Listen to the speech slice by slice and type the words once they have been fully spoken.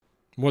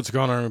What's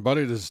going on,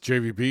 everybody? This is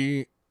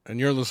JVB, and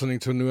you're listening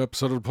to a new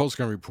episode of the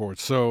Postgame Report.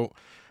 So,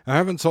 I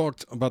haven't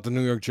talked about the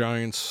New York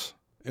Giants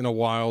in a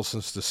while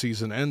since the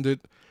season ended.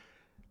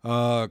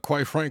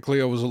 Quite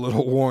frankly, I was a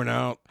little worn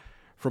out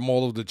from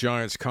all of the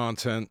Giants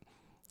content,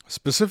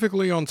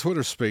 specifically on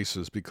Twitter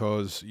Spaces,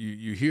 because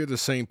you hear the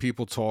same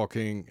people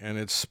talking, and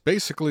it's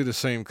basically the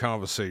same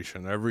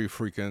conversation every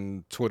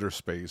freaking Twitter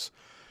Space.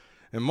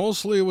 And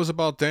mostly it was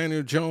about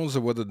Daniel Jones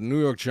and whether the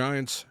New York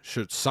Giants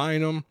should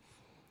sign him.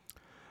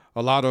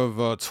 A lot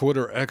of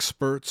Twitter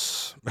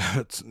experts,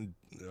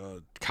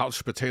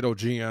 couch potato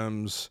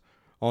GMs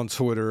on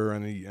Twitter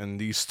and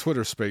these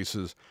Twitter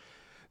spaces,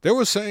 they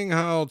were saying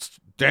how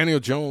Daniel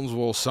Jones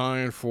will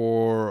sign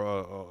for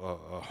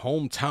a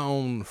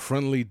hometown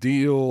friendly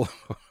deal.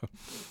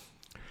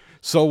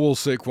 So will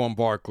Saquon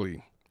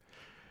Barkley.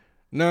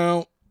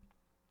 Now,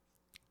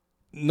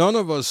 none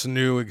of us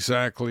knew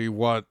exactly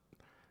what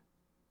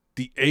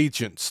the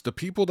agents, the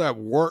people that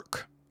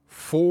work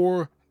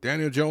for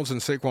Daniel Jones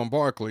and Saquon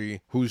Barkley,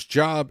 whose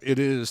job it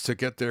is to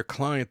get their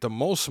client the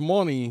most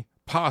money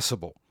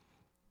possible.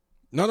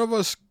 None of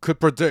us could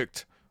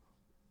predict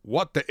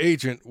what the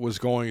agent was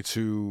going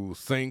to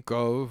think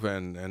of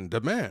and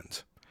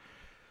demand.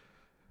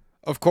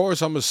 Of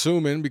course, I'm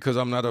assuming, because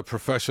I'm not a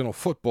professional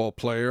football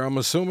player, I'm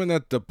assuming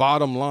that the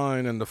bottom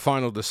line and the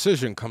final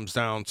decision comes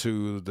down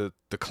to the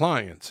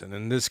client. And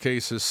in this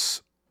case,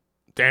 it's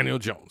Daniel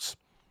Jones.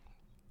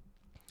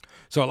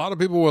 So a lot of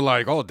people were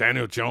like, oh,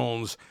 Daniel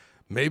Jones,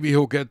 maybe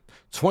he'll get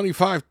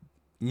 $25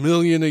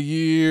 million a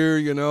year,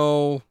 you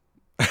know.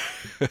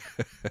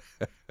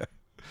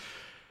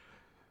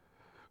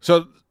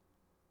 So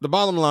the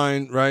bottom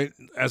line, right,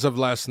 as of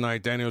last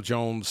night, Daniel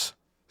Jones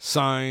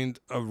signed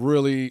a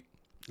really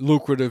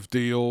lucrative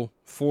deal,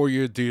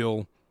 4-year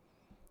deal.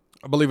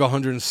 I believe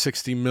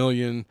 $160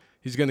 million.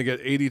 He's going to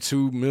get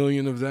 $82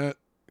 million of that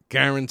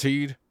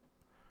guaranteed.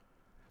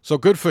 So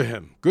good for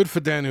him. Good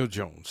for Daniel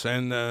Jones.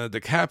 And the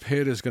cap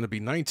hit is going to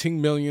be $19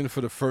 million for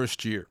the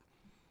first year.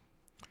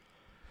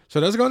 So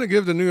that's going to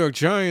give the New York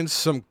Giants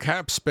some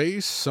cap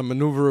space, some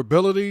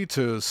maneuverability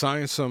to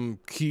sign some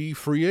key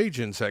free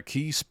agents at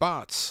key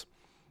spots.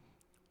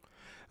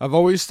 I've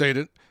always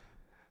stated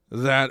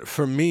that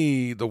for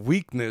me, the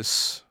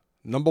weakness,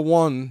 number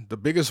one, the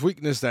biggest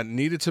weakness that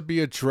needed to be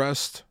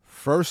addressed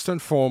first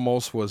and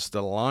foremost was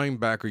the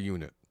linebacker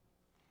unit.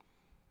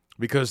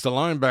 Because the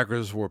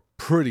linebackers were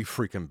pretty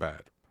freaking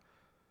bad.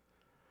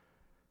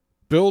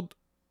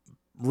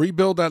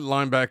 Rebuild that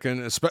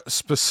linebacker,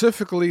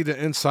 specifically the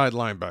inside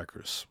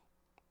linebackers.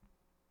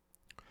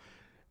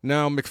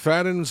 Now,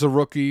 McFadden's a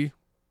rookie.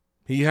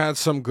 He had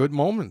some good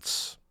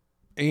moments.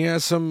 He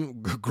has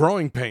some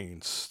growing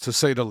pains, to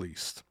say the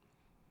least.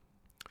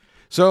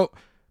 So,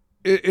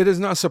 it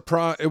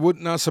would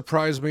not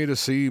surprise me to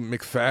see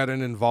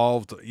McFadden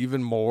involved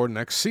even more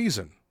next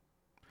season.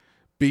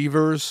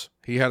 Beavers,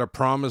 he had a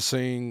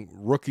promising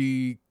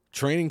rookie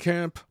training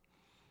camp.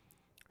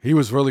 He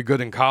was really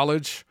good in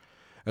college.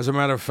 As a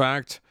matter of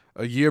fact,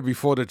 a year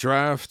before the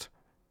draft,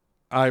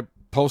 I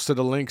posted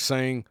a link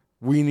saying,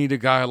 we need a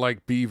guy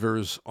like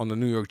Beavers on the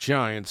New York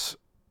Giants.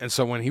 And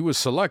so when he was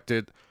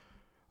selected,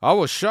 I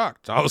was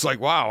shocked. I was like,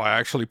 wow, I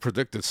actually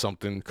predicted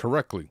something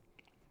correctly.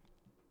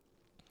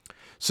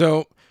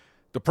 So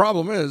the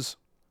problem is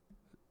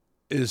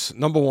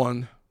number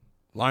one,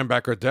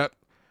 linebacker depth,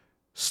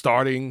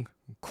 starting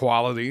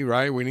quality,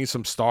 right? We need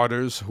some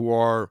starters who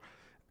are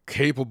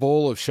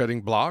capable of shedding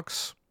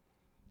blocks,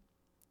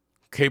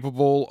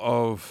 capable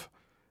of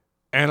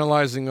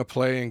analyzing a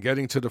play and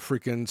getting to the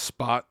freaking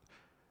spot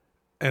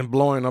and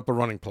blowing up a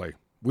running play.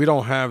 We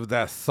don't have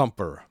that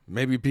thumper.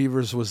 Maybe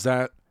Beavers was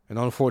that, and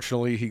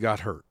unfortunately he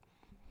got hurt.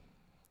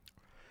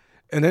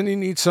 And then you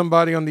need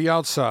somebody on the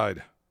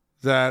outside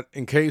that,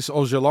 in case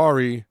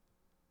Ojulari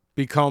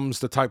becomes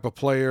the type of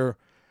player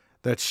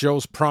that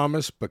shows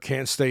promise but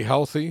can't stay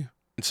healthy,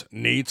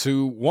 need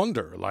to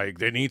wonder. Like,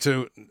 they need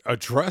to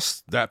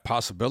address that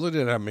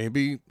possibility that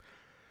maybe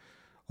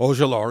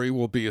Ojulari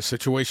will be a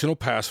situational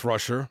pass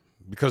rusher,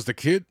 because the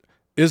kid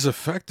is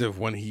effective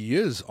when he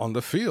is on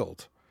the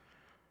field.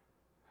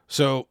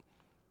 So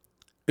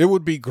it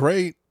would be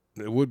great.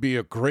 It would be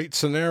a great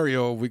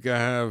scenario if we could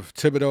have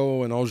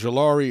Thibodeaux and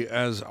Ojulari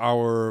as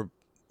our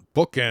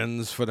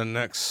bookends for the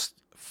next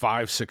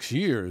 5-6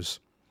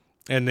 years,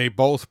 and they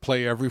both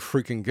play every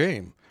freaking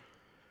game.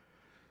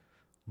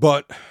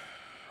 But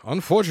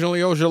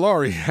unfortunately,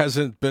 Ojulari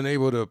hasn't been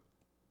able to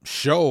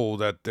show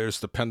that there's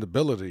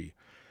dependability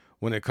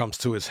when it comes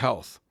to his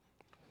health.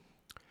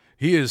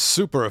 He is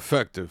super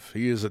effective.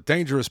 He is a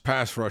dangerous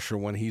pass rusher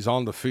when he's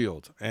on the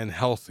field and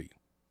healthy.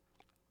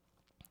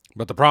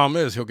 But the problem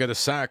is he'll get a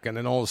sack, and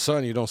then all of a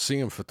sudden you don't see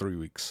him for 3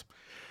 weeks.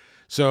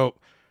 So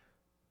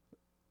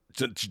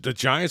the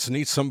Giants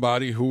need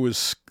somebody who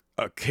is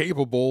a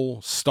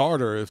capable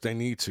starter if they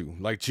need to.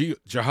 Like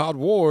Jihad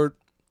Ward,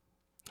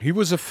 he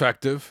was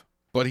effective,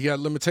 but he had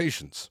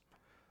limitations.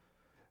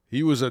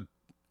 He was a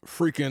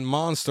freaking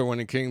monster when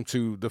it came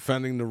to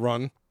defending the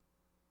run.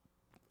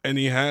 And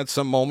he had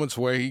some moments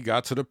where he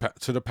got to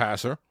the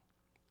passer.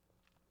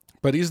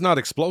 But he's not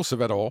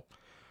explosive at all.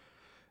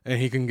 and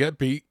he can get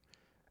beat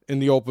in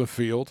the open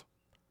field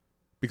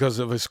because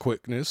of his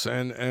quickness,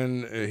 and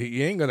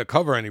he ain't going to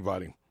cover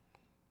anybody.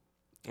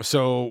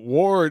 So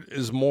Ward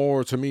is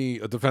more, to me,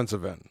 a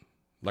defensive end,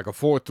 like a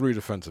 4-3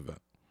 defensive end.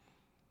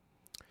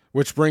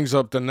 Which brings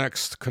up the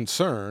next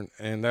concern,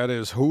 and that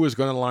is who is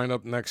going to line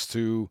up next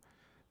to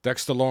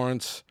Dexter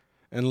Lawrence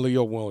and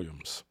Leo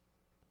Williams.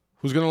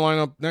 Who's going to line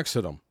up next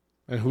to them?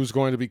 And who's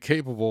going to be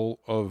capable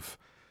of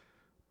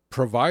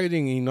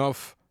providing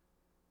enough,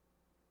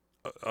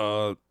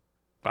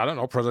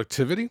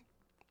 productivity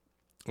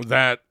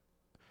that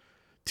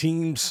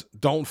teams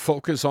don't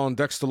focus on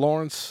Dexter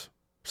Lawrence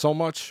so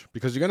much?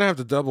 Because you're going to have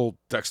to double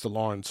Dexter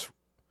Lawrence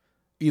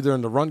either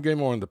in the run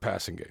game or in the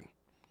passing game.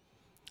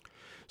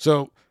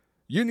 So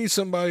you need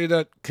somebody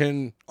that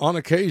can, on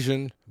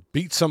occasion,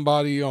 beat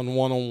somebody on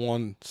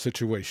one-on-one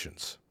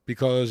situations,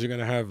 because you're going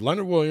to have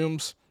Leonard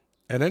Williams,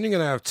 and then you're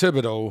going to have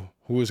Thibodeaux,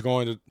 who is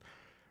going to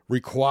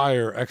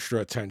require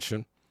extra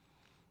attention.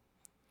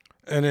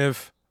 And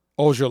if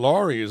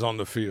Ojulari is on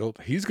the field,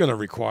 he's going to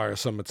require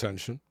some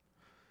attention.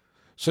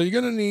 So you're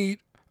going to need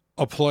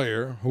a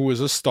player who is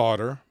a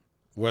starter,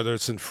 whether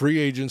it's in free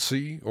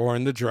agency or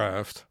in the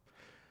draft,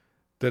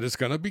 that is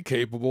going to be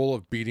capable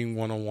of beating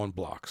one-on-one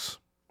blocks.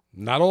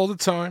 Not all the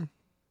time,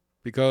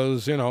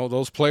 because,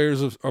 those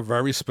players are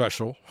very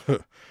special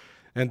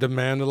and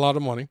demand a lot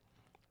of money.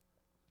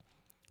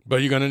 But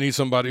you're going to need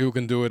somebody who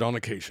can do it on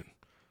occasion.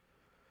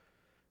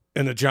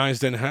 And the Giants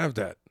didn't have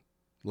that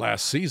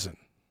last season.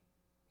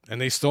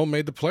 And they still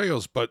made the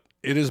playoffs. But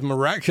it is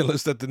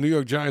miraculous that the New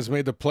York Giants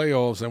made the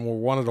playoffs and were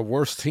one of the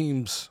worst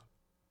teams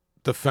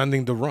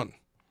defending the run.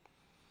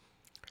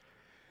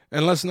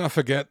 And let's not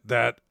forget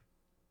that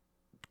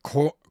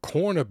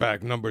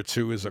cornerback number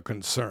 2 is a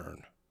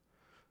concern.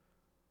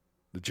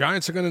 The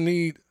Giants are going to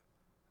need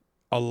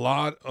a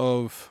lot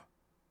of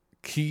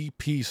key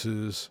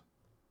pieces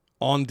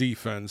on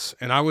defense,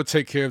 and I would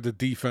take care of the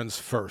defense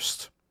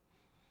first.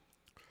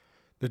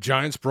 The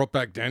Giants brought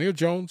back Daniel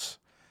Jones.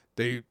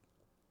 They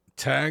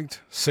tagged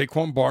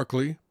Saquon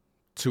Barkley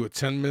to a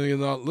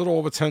little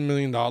over $10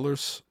 million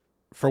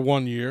for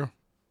 1 year,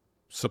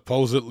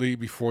 supposedly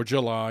before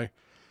July.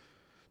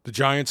 The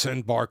Giants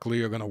and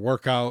Barkley are going to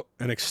work out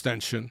an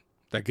extension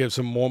that gives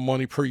him more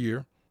money per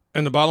year.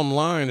 And the bottom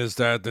line is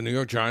that the New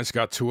York Giants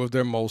got 2 of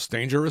their most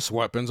dangerous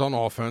weapons on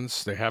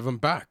offense. They have them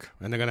back,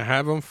 and they're going to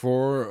have them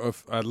for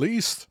at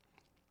least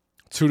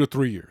 2 to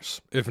 3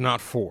 years, if not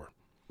 4.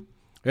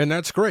 And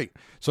that's great.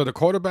 So the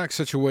quarterback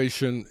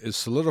situation is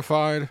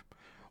solidified.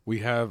 We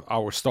have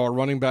our star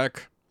running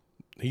back.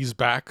 He's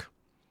back.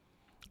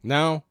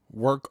 Now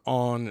work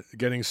on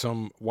getting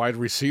some wide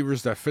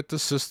receivers that fit the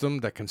system,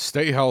 that can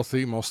stay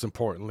healthy, most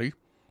importantly.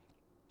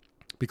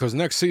 Because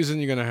next season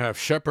you're going to have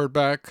Shepard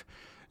back.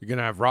 You're going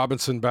to have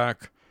Robinson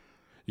back.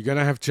 You're going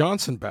to have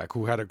Johnson back,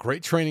 who had a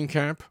great training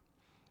camp,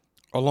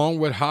 along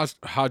with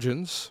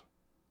Hodgins,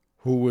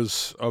 who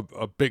was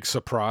a big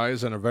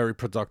surprise and a very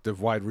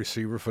productive wide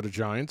receiver for the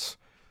Giants.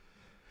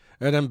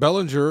 And then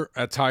Bellinger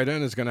at tight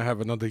end is going to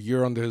have another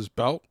year under his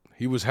belt.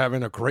 He was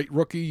having a great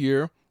rookie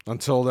year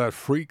until that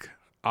freak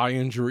eye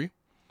injury.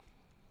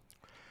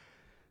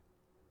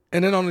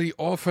 And then on the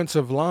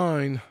offensive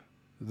line,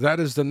 that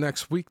is the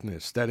next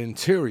weakness, that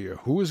interior.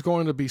 Who is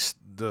going to be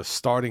the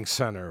starting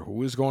center?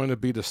 Who is going to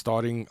be the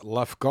starting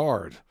left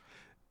guard?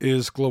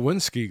 Is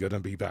Glowinski going to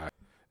be back?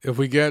 If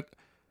we get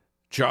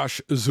Josh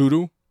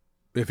Ezeudu,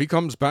 if he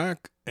comes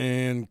back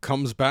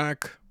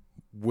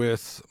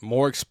with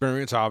more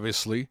experience,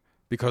 obviously,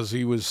 because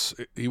he was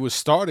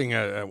starting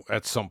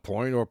at some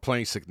point or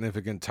playing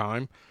significant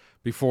time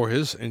before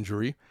his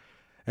injury.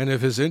 And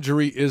if his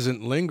injury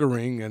isn't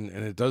lingering and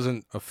it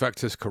doesn't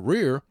affect his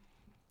career,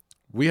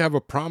 we have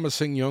a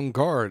promising young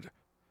guard.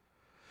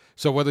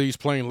 So whether he's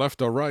playing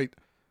left or right,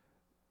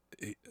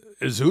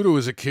 Ezeudu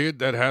is a kid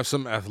that has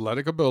some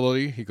athletic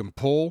ability. He can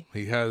pull.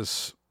 He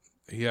has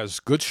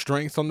good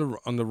strength on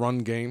the run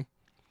game.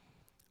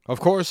 Of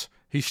course,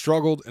 he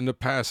struggled in the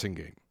passing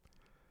game.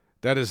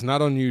 That is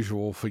not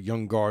unusual for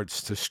young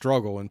guards to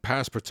struggle in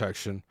pass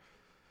protection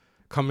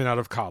coming out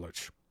of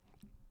college,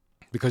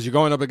 because you're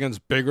going up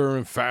against bigger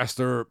and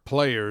faster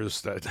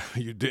players that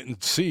you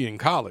didn't see in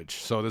college.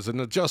 So there's an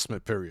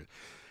adjustment period.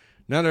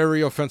 Not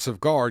every offensive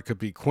guard could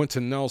be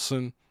Quentin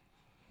Nelson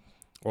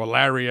or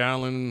Larry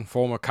Allen,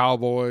 former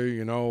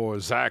Cowboy, or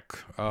Zach,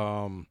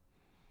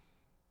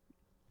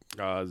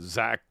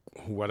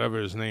 whatever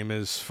his name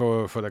is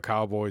for the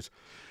Cowboys.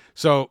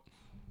 So,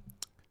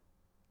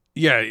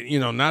 yeah,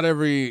 not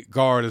every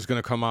guard is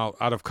going to come out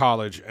of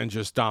college and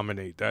just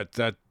dominate.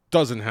 That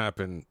doesn't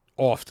happen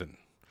often.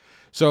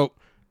 So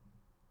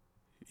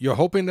you're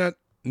hoping that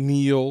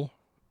Neal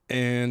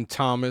and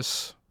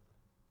Thomas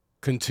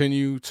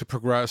continue to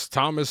progress.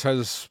 Thomas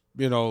has,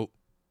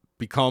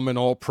 become an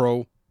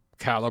all-pro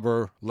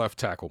caliber left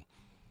tackle.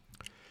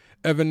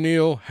 Evan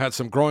Neal had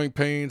some growing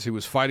pains. He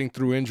was fighting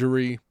through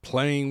injury,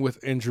 playing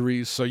with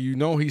injuries. So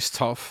he's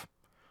tough.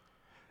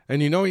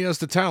 And he has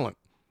the talent.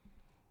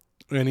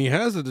 And he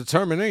has the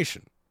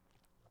determination.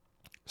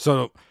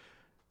 So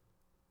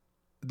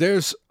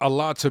there's a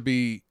lot to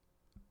be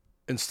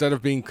instead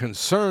of being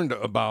concerned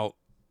about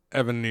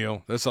Evan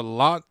Neal, there's a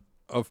lot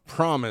of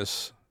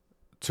promise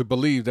to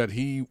believe that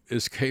he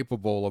is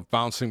capable of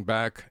bouncing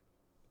back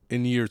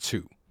in year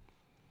 2.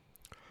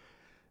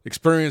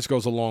 Experience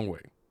goes a long way.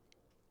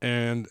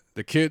 And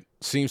the kid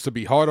seems to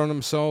be hard on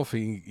himself.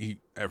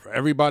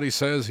 Everybody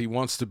says he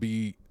wants to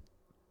be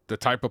the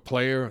type of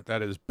player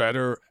that is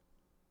better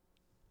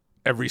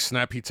every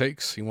snap he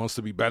takes. He wants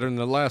to be better than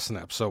the last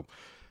snap. So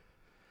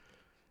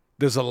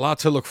there's a lot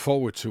to look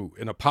forward to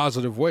in a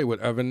positive way with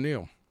Evan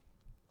Neal.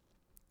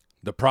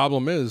 The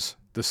problem is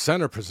the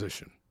center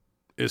position.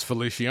 Is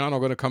Feliciano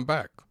going to come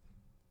back?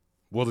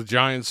 Will the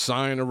Giants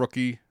sign a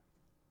rookie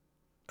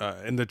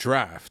in the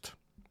draft?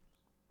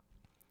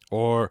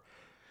 Or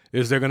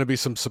is there going to be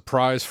some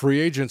surprise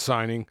free agent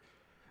signing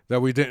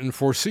that we didn't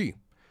foresee?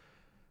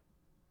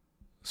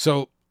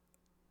 So,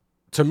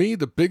 to me,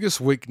 the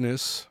biggest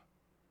weakness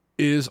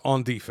is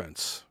on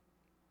defense.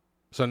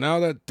 So now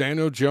that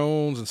Daniel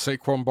Jones and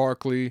Saquon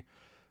Barkley,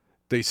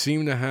 they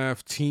seem to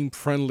have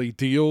team-friendly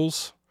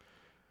deals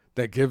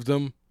that give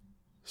them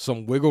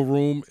some wiggle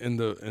room in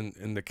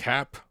the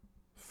cap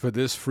for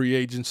this free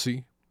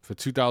agency for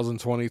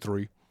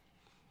 2023.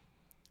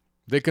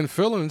 They can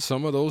fill in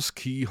some of those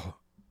key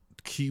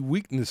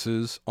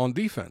weaknesses on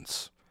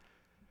defense.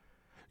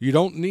 You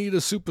don't need a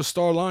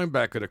superstar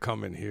linebacker to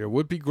come in here. It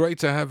would be great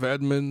to have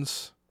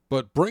Edmonds,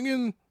 but bring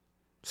in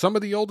some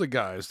of the older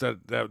guys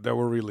that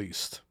were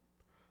released.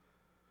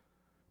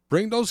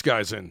 Bring those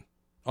guys in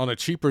on a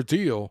cheaper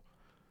deal.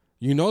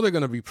 You know they're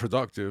going to be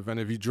productive, and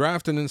if you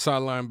draft an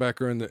inside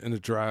linebacker in the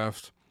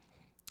draft,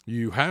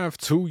 you have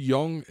 2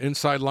 young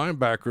inside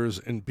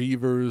linebackers in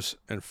Beavers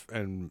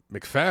and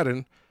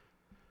McFadden.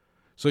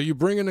 So you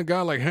bring in a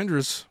guy like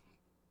Hendricks,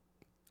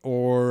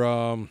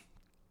 or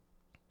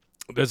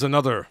there's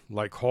another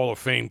like Hall of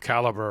Fame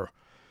caliber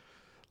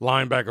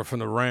linebacker from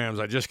the Rams.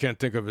 I just can't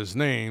think of his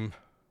name.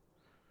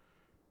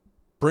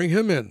 Bring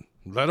him in.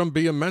 Let him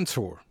be a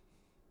mentor.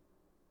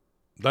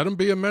 Let him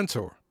be a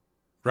mentor,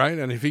 right?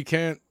 And if he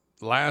can't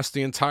last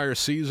the entire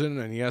season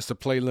and he has to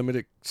play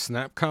limited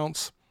snap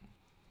counts,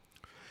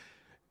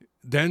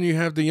 then you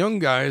have the young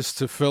guys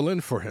to fill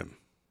in for him,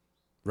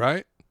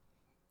 right?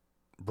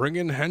 Bring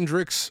in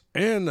Hendricks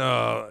and,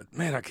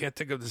 man, I can't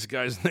think of this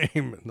guy's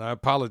name, and I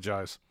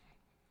apologize.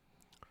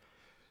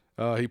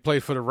 He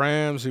played for the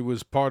Rams. He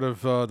was part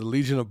of the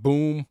Legion of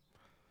Boom,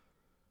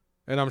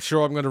 and I'm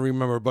sure I'm going to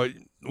remember. But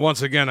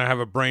once again, I have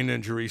a brain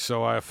injury,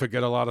 so I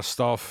forget a lot of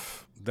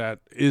stuff that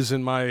is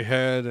in my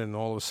head, and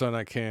all of a sudden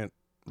I can't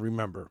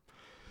remember.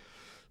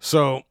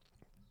 So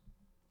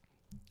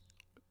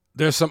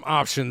there's some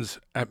options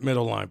at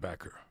middle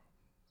linebacker.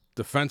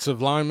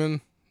 Defensive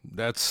lineman,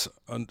 that's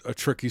a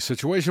tricky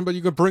situation, but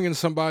you could bring in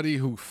somebody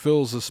who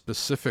fills a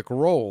specific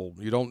role.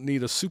 You don't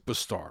need a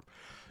superstar.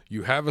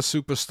 You have a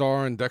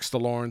superstar in Dexter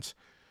Lawrence.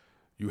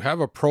 You have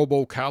a Pro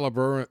Bowl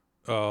caliber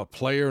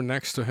player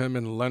next to him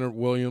in Leonard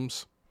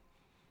Williams.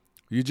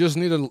 You just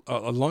need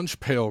a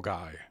lunch pail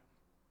guy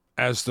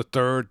as the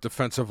third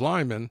defensive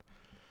lineman.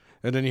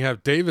 And then you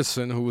have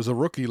Davison, who was a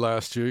rookie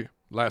last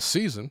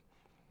season,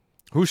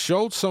 who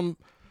showed some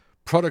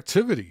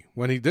productivity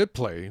when he did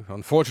play.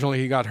 Unfortunately,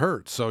 he got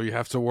hurt, so you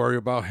have to worry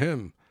about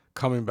him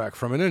coming back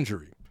from an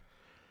injury.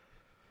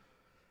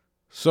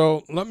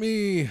 So let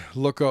me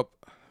look up,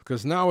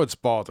 because now it's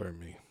bothering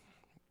me.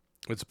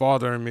 It's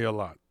bothering me a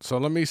lot. So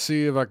let me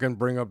see if I can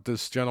bring up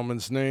this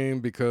gentleman's name,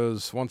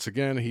 because once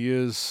again, he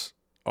is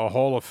a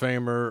Hall of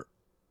Famer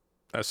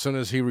as soon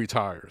as he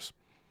retires.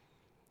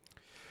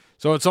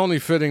 So it's only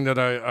fitting that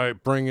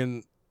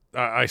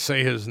I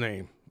say his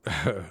name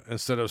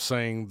instead of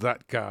saying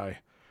that guy,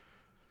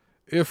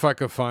 if I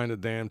could find a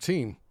damn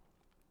team.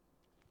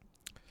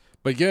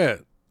 But yeah,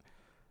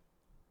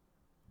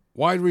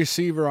 wide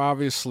receiver,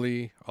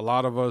 obviously, a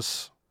lot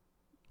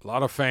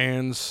of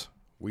fans,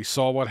 we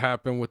saw what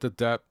happened with the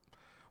depth.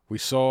 We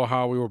saw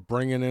how we were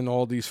bringing in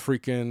all these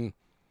freaking,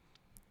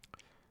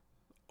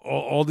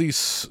 all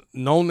these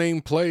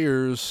no-name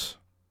players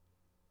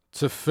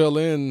to fill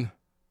in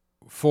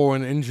for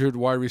an injured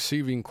wide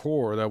receiving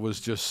core that was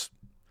just,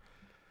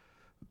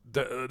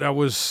 that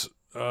was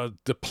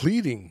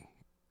depleting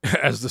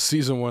as the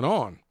season went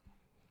on.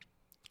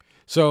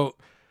 So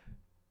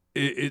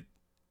it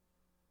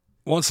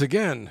once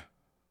again,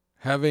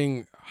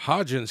 having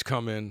Hodgins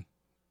come in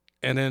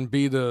and then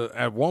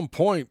at one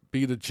point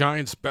be the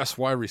Giants' best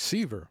wide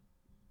receiver,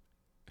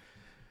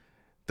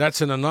 that's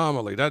an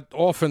anomaly. That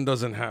often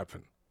doesn't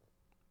happen.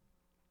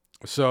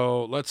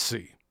 So let's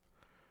see.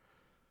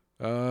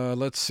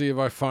 Let's see if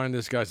I find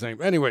this guy's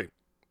name. Anyway,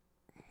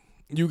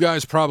 you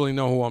guys probably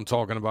know who I'm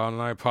talking about,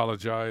 and I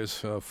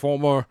apologize.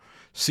 Former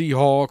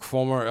Seahawk,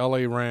 former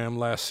LA Ram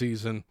last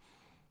season.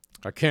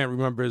 I can't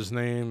remember his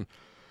name.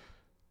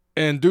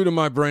 And due to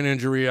my brain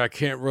injury, I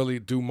can't really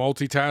do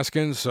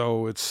multitasking,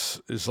 so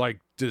it's like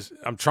this.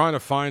 I'm trying to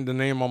find the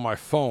name on my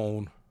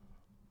phone,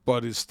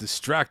 but it's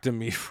distracting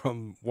me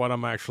from what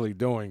I'm actually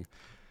doing.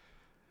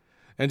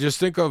 And just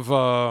think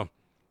of,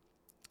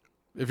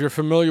 if you're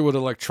familiar with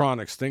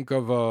electronics, think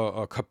of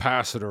a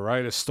capacitor,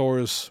 right? It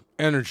stores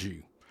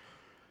energy.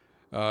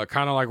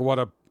 kind of like what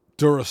a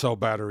Duracell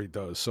battery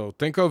does. So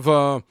think of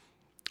a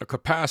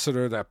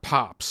capacitor that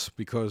pops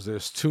because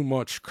there's too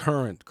much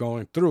current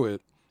going through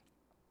it,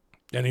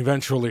 and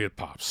eventually it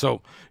pops.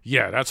 So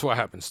yeah, that's what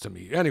happens to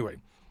me. Anyway,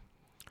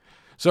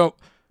 so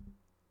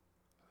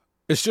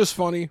it's just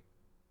funny,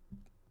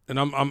 and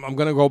I'm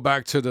gonna go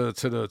back to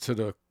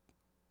the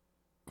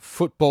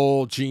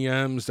football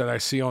GMs that I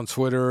see on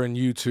Twitter and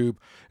YouTube.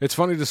 It's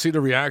funny to see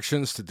the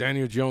reactions to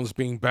Daniel Jones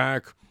being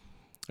back,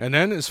 and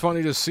then it's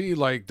funny to see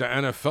like the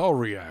NFL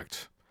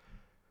react.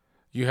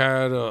 You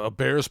had a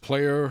Bears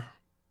player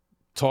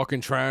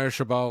talking trash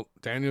about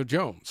Daniel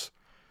Jones.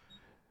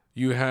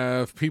 You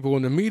have people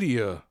in the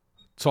media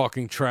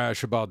talking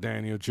trash about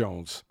Daniel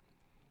Jones.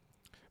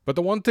 But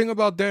the one thing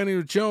about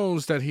Daniel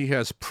Jones that he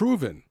has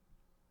proven,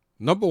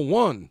 number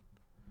one,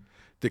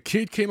 the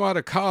kid came out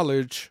of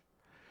college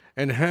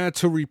and had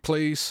to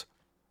replace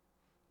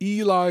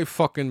Eli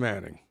fucking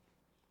Manning.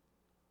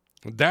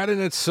 That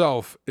in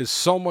itself is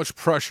so much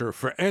pressure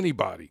for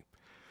anybody.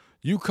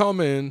 You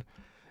come in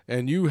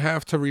and you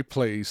have to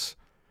replace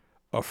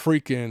a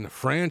freaking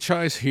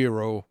franchise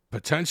hero,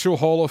 potential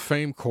Hall of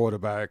Fame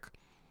quarterback,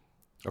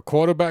 a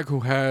quarterback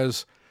who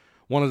has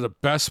one of the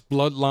best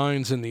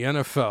bloodlines in the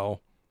NFL.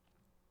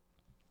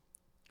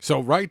 So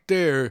right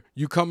there,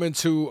 you come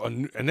into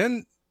and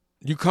then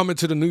you come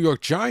into the New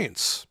York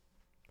Giants.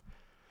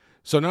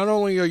 So not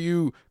only are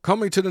you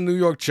coming to the New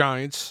York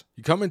Giants,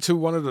 you come into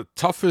one of the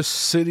toughest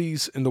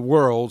cities in the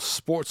world,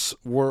 sports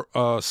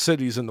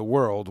cities in the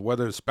world,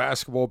 whether it's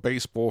basketball,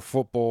 baseball,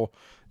 football,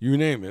 you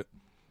name it.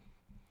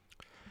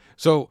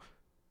 So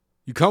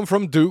you come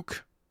from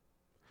Duke,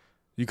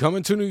 you come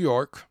into New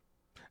York,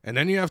 and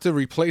then you have to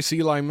replace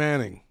Eli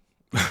Manning.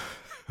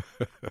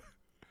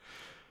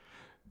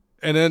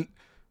 And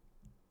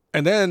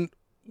then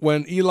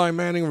when Eli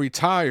Manning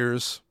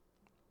retires,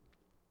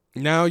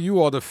 now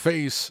you are the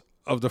face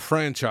of the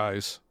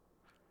franchise,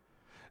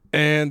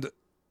 and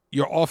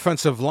your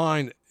offensive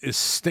line is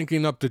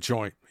stinking up the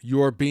joint.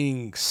 You are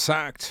being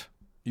sacked.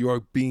 You are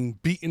being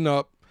beaten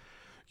up.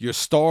 Your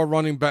star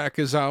running back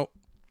is out.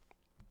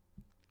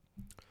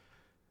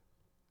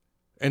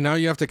 And now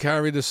you have to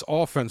carry this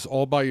offense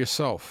all by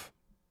yourself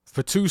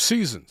for 2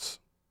 seasons.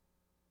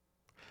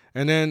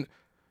 And then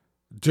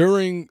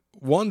during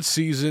one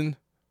season,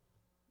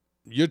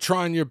 you're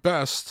trying your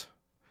best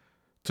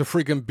to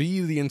freaking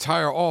be the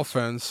entire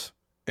offense,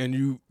 and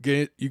you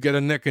get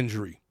a neck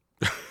injury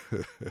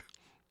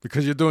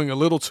because you're doing a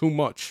little too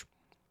much.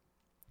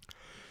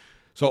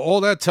 So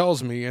all that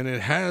tells me, and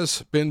it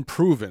has been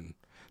proven,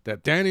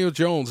 that Daniel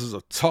Jones is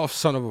a tough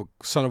son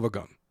of a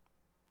gun.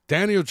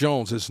 Daniel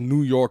Jones is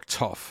New York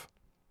tough.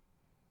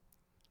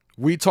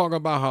 We talk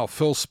about how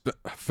Phil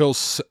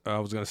Simms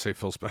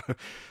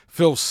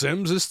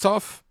is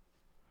tough.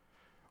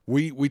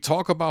 We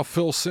talk about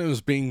Phil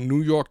Simms being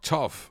New York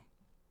tough.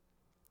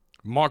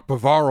 Mark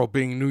Bavaro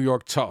being New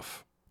York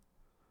tough.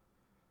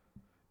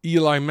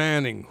 Eli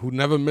Manning, who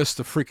never missed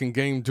a freaking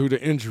game due to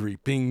injury,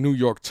 being New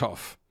York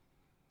tough.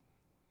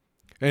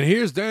 And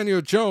here's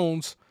Daniel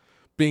Jones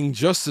being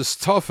just as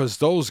tough as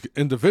those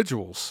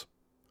individuals.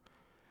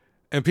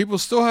 And people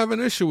still have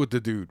an issue with the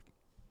dude.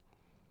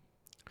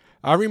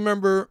 I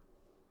remember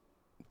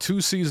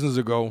 2 seasons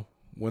ago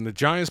when the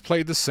Giants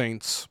played the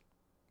Saints.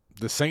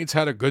 The Saints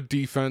had a good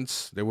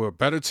defense. They were a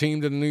better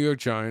team than the New York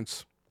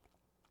Giants.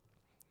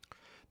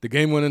 The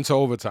game went into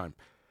overtime.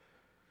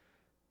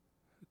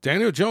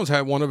 Daniel Jones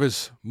had one of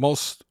his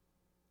most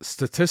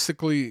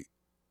statistically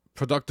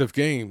productive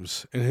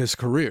games in his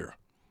career.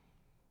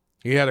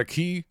 He had a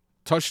key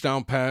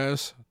touchdown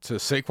pass to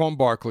Saquon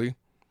Barkley.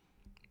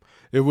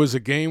 It was a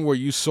game where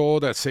you saw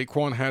that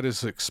Saquon had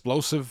his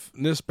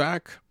explosiveness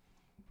back,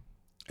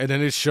 and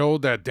then it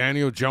showed that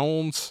Daniel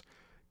Jones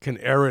can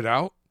air it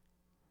out.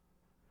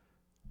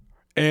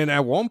 And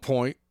at one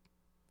point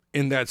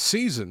in that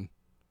season,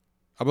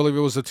 I believe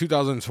it was the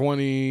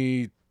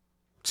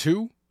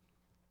 2022.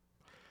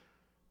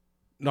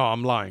 No,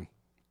 I'm lying.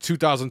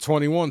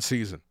 2021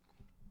 season.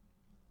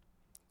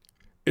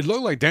 It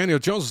looked like Daniel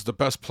Jones was the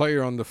best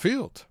player on the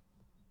field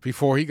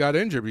before he got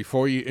injured,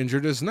 before he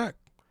injured his neck.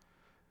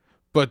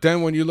 But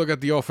then when you look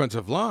at the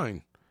offensive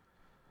line,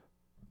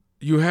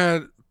 you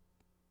had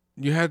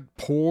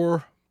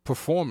poor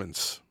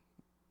performance.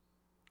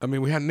 I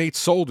mean, we had Nate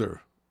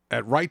Solder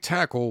at right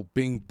tackle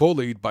being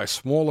bullied by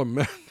smaller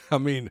men. I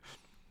mean,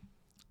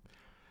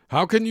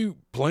 how can you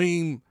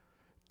blame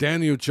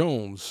Daniel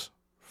Jones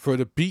for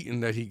the beating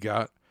that he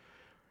got?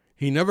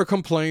 He never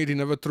complained. He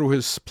never threw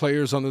his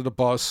players under the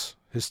bus,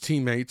 his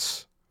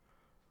teammates.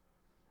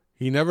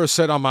 He never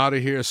said, I'm out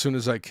of here as soon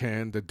as I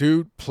can. The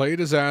dude played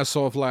his ass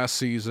off last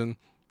season.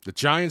 The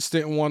Giants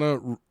didn't want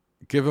to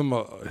give him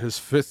his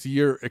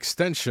 5th-year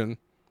extension.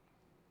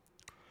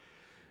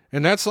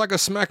 And that's like a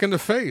smack in the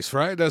face,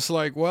 right? That's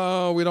like,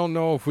 well, we don't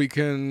know if you're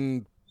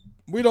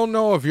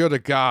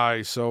the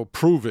guy, so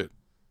prove it.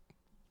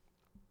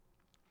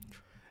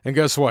 And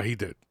guess what? He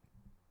did.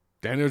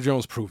 Daniel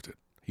Jones proved it.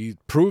 He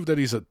proved that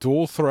he's a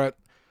dual threat.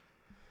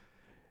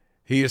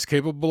 He is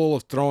capable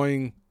of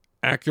throwing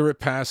accurate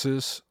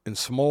passes in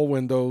small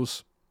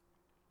windows.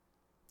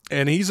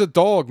 And he's a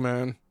dog,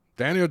 man.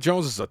 Daniel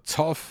Jones is a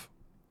tough,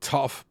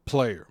 tough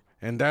player.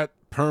 And that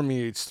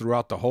permeates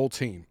throughout the whole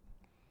team.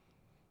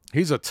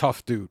 He's a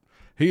tough dude.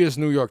 He is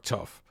New York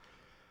tough.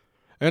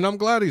 And I'm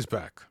glad he's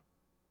back.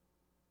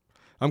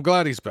 I'm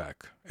glad he's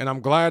back. And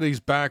I'm glad he's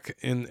back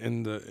in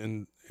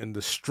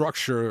the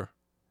structure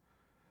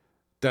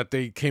that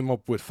they came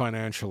up with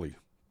financially.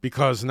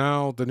 Because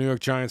now the New York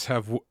Giants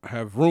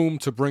have room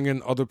to bring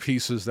in other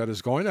pieces that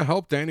is going to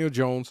help Daniel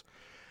Jones,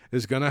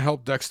 is going to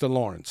help Dexter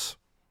Lawrence,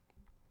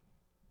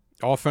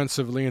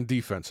 offensively and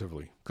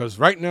defensively. Because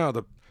right now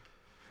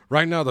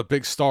the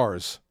big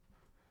stars,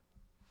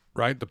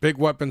 right, the big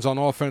weapons on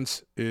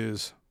offense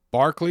is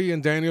Barkley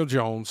and Daniel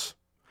Jones,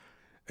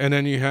 and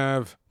then you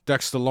have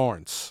Dexter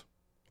Lawrence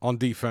on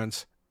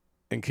defense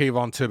and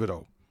Kayvon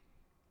Thibodeau.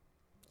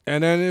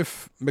 And then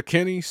if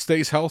McKinney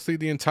stays healthy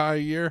the entire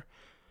year,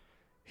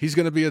 he's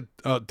going to be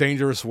a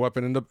dangerous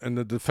weapon in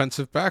the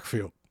defensive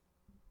backfield.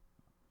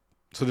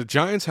 So the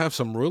Giants have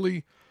some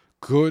really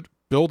good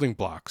building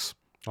blocks.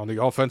 On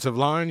the offensive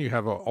line, you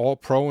have an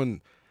all-pro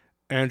in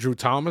Andrew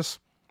Thomas.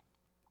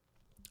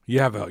 You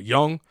have a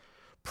young,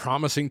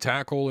 promising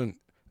tackle in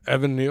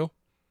Evan Neal.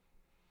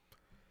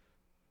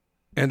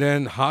 And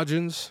then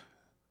Hodgins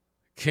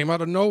came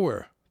out of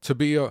nowhere to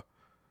be a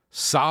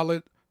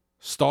solid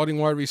starting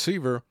wide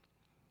receiver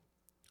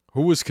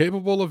who is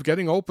capable of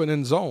getting open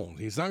in zone.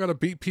 He's not going to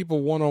beat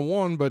people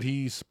one-on-one, but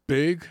he's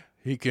big.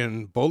 He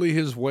can bully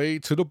his way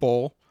to the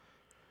ball.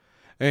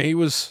 And he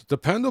was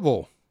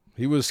dependable.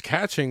 He was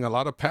catching a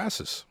lot of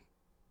passes,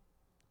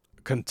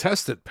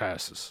 contested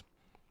passes.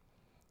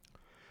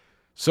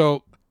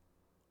 So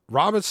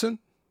Robinson,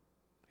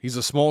 he's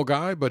a small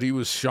guy, but he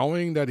was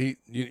showing that he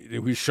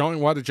was showing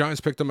why the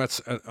Giants picked him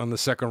on the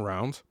second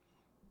round.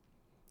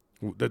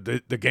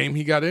 The game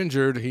he got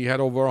injured, he had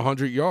over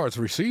 100 yards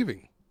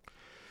receiving.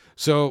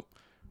 So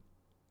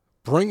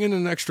bring in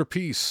an extra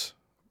piece,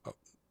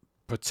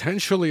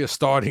 potentially a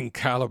starting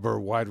caliber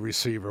wide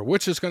receiver,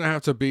 which is going to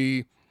have to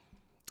be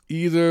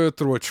either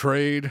through a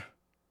trade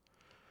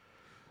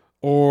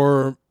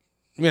or,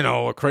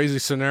 a crazy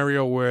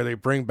scenario where they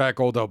bring back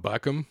Odell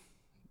Beckham.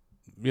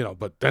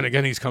 But then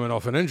again, he's coming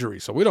off an injury,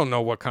 so we don't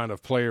know what kind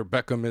of player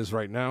Beckham is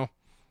right now.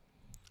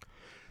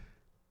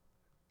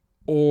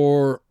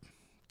 Or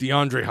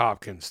DeAndre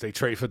Hopkins. They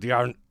trade for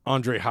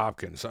DeAndre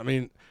Hopkins. I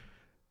mean,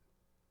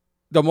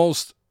 the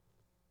most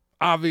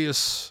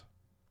obvious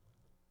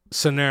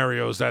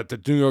scenario is that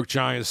the New York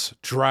Giants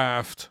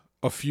draft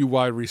a few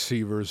wide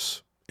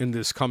receivers in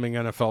this coming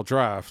NFL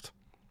draft,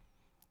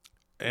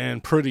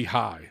 and pretty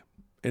high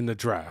in the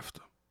draft.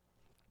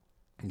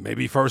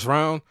 Maybe first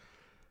round,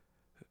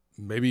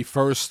 maybe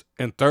first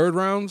and third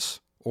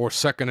rounds, or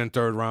second and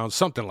third rounds,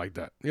 something like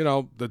that.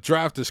 The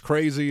draft is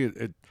crazy.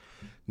 It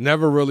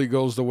never really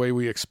goes the way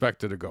we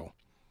expect it to go.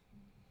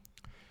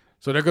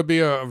 So there could be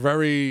a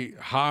very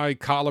high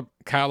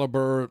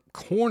caliber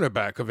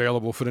cornerback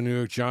available for the New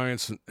York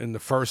Giants in the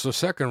first or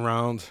second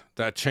round.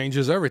 That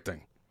changes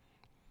everything.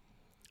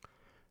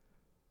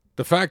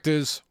 The fact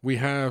is, we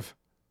have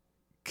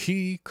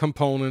key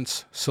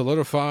components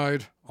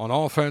solidified on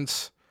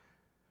offense.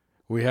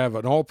 We have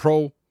an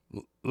all-pro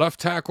left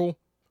tackle,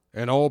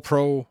 an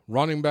all-pro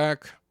running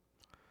back,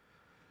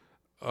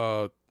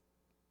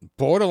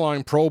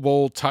 borderline Pro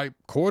Bowl type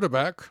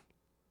quarterback.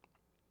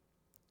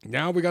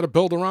 Now we got to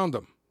build around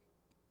him.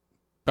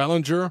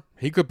 Bellinger,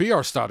 he could be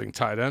our starting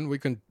tight end. We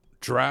can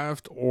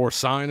draft or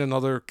sign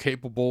another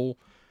capable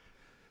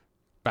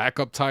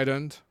backup tight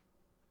end.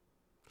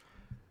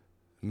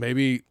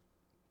 Maybe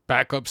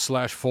backup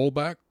 /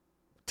 fullback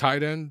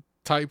tight end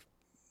type,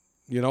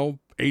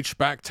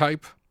 H-back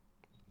type.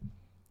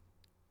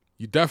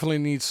 You definitely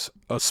need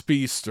a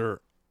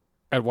speedster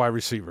at wide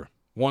receiver.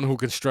 One who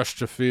can stretch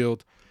the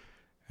field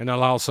and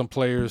allow some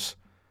players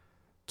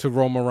to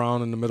roam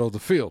around in the middle of the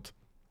field.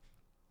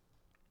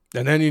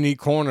 And then you need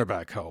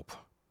cornerback help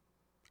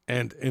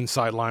and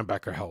inside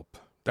linebacker help.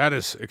 That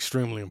is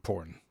extremely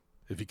important.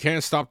 If you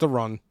can't stop the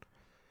run,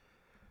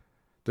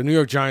 the New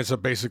York Giants are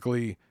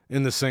basically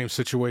in the same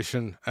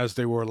situation as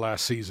they were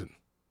last season.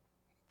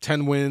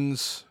 10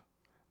 wins,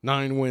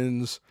 9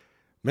 wins,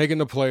 making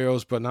the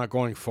playoffs but not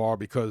going far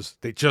because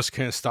they just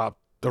can't stop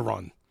the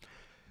run.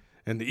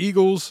 And the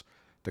Eagles,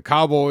 the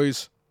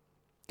Cowboys,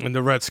 and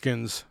the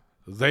Redskins,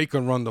 they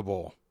can run the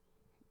ball.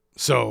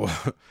 So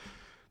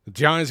the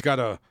Giants got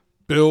to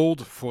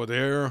build for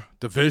their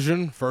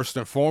division first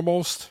and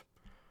foremost,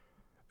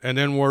 and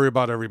then worry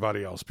about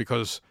everybody else.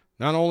 Because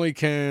not only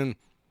can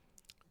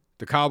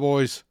the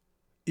Cowboys,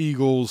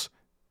 Eagles,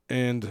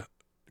 and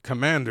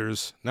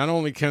Commanders, not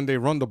only can they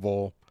run the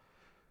ball,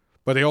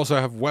 but they also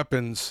have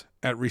weapons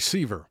at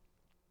receiver.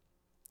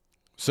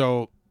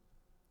 So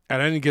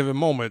at any given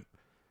moment,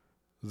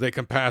 they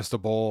can pass the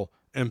ball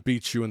and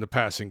beat you in the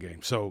passing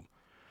game. So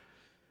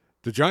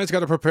the Giants got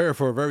to prepare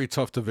for a very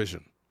tough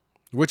division,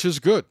 which is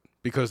good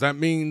because that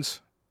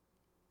means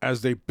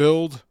as they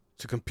build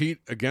to compete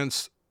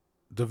against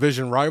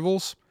division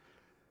rivals,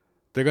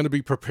 they're going to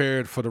be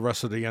prepared for the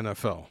rest of the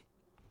NFL.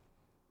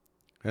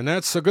 And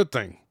that's a good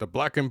thing. The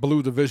black and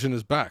blue division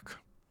is back.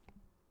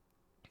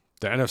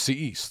 The NFC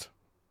East.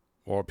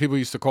 Or people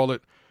used to call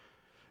it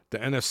the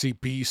NFC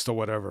Beast or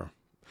whatever.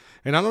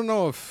 And I don't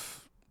know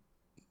if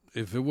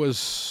it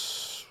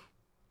was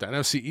the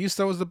NFC East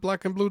that was the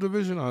black and blue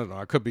division. I don't know.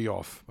 I could be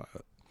off. I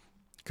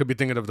could be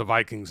thinking of the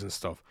Vikings and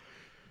stuff.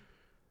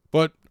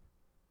 But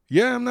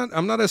yeah,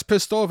 I'm not as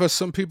pissed off as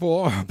some people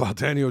are about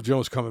Daniel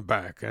Jones coming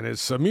back. And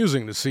it's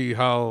amusing to see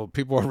how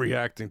people are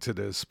reacting to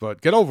this.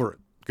 But get over it.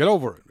 Get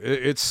over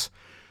it.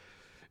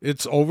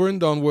 It's over and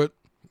done with.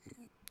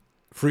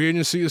 Free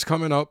agency is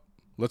coming up.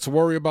 Let's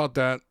worry about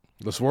that.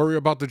 Let's worry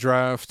about the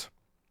draft.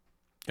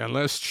 And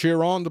let's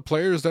cheer on the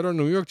players that are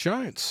New York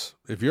Giants.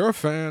 If you're a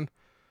fan,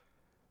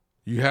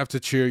 you have to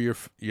cheer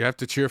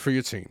for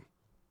your team.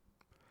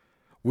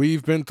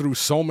 We've been through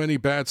so many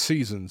bad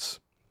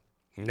seasons.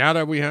 Now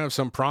that we have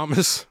some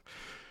promise,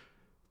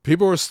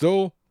 people are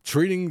still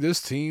treating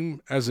this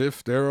team as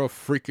if they're a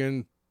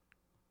freaking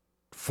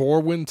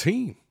 4-win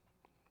team.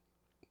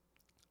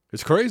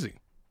 It's crazy.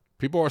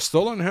 People are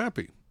still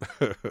unhappy.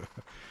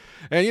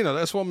 And,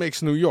 that's what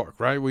makes New York,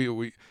 right?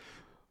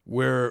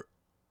 We're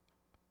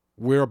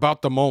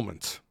about the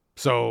moment.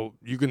 So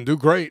you can do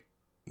great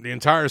the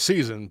entire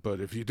season, but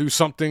if you do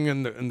something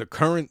in the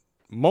current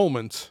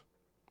moment,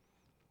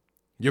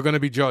 you're going to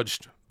be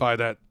judged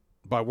by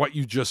what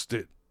you just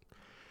did.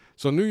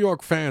 So New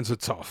York fans are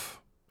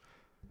tough.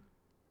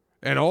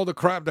 And all the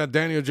crap that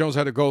Daniel Jones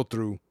had to go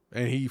through,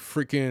 and he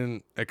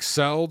freaking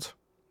excelled.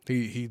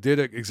 He did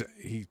it.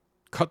 He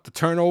cut the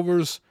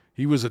turnovers.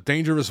 He was a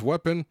dangerous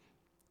weapon.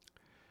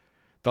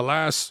 The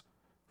last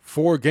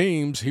 4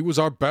 games, he was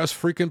our best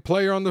freaking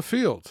player on the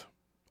field.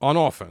 On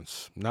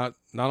offense. Not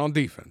on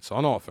defense.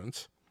 On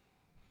offense.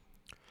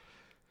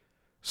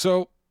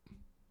 So,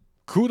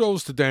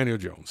 kudos to Daniel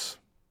Jones.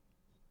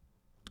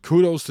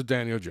 Kudos to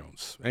Daniel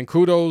Jones. And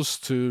kudos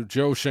to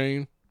Joe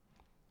Schoen,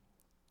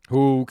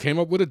 who came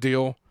up with a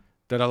deal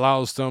that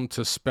allows them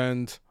to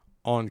spend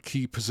on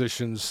key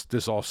positions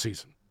this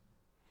offseason.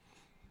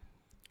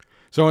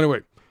 So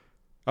anyway,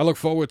 I look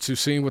forward to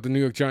seeing what the New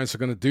York Giants are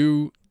going to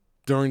do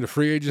during the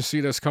free agency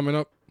that's coming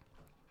up.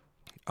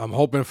 I'm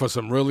hoping for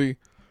some really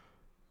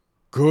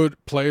good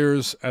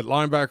players at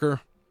linebacker.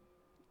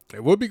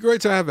 It would be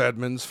great to have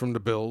Edmonds from the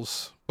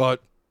Bills,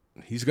 but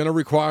he's going to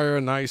require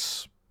a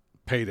nice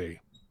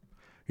payday.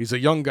 He's a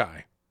young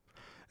guy,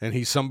 and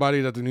he's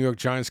somebody that the New York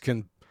Giants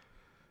can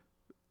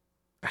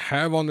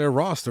have on their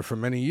roster for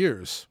many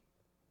years.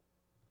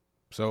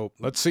 So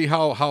let's see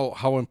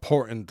how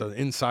important the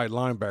inside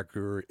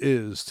linebacker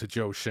is to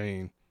Joe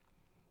Schoen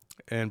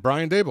and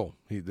Brian Daboll.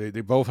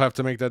 They both have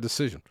to make that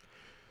decision.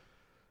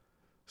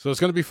 So it's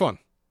going to be fun.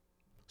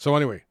 So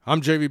anyway,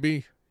 I'm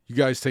JVB. You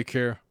guys take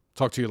care.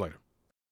 Talk to you later.